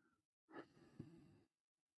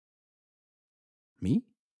 Me?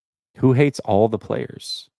 Who hates all the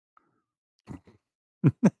players?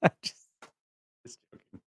 just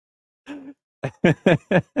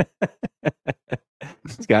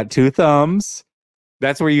He's got two thumbs.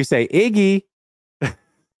 That's where you say Iggy.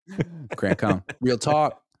 Grant Cohn. Real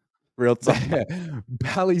talk. Real talk.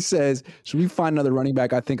 Bally says, should we find another running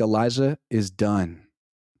back? I think Elijah is done.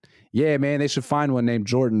 Yeah, man, they should find one named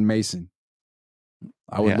Jordan Mason.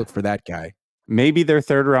 I would look for that guy. Maybe their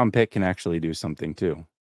third round pick can actually do something too.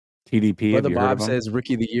 TDP. Brother Bob says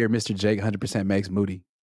rookie of the year, Mr. Jake, 100% Megs Moody.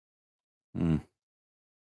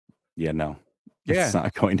 Yeah, no. Yeah. It's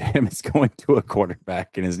not going to him. It's going to a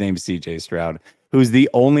quarterback, and his name's CJ Stroud, who's the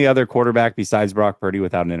only other quarterback besides Brock Purdy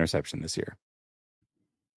without an interception this year.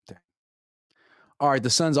 All right, the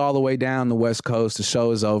sun's all the way down the West Coast. The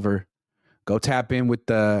show is over. Go tap in with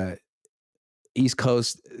the East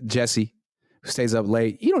Coast Jesse, who stays up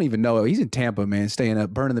late. You don't even know it. He's in Tampa, man, staying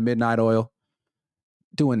up, burning the midnight oil,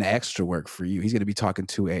 doing the extra work for you. He's going to be talking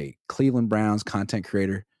to a Cleveland Browns content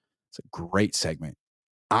creator. It's a great segment.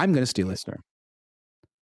 I'm going to steal it, sir.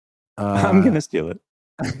 I'm going to steal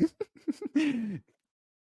it.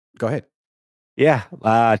 Go ahead. Yeah.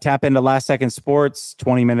 Tap into Last Second Sports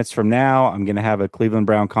 20 minutes from now. I'm going to have a Cleveland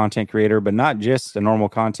Brown content creator, but not just a normal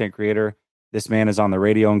content creator. This man is on the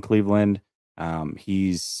radio in Cleveland.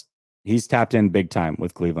 He's tapped in big time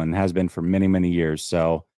with Cleveland, has been for many, many years.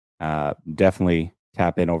 So definitely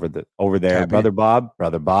tap in over there. Tap Brother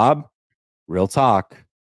in. Bob, real talk.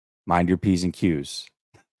 Mind your P's and Q's.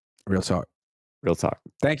 Real talk. Real talk.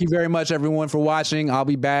 Thank you very much, everyone, for watching. I'll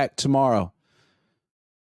be back tomorrow.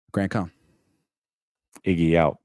 Grant Cohn. Iggy out.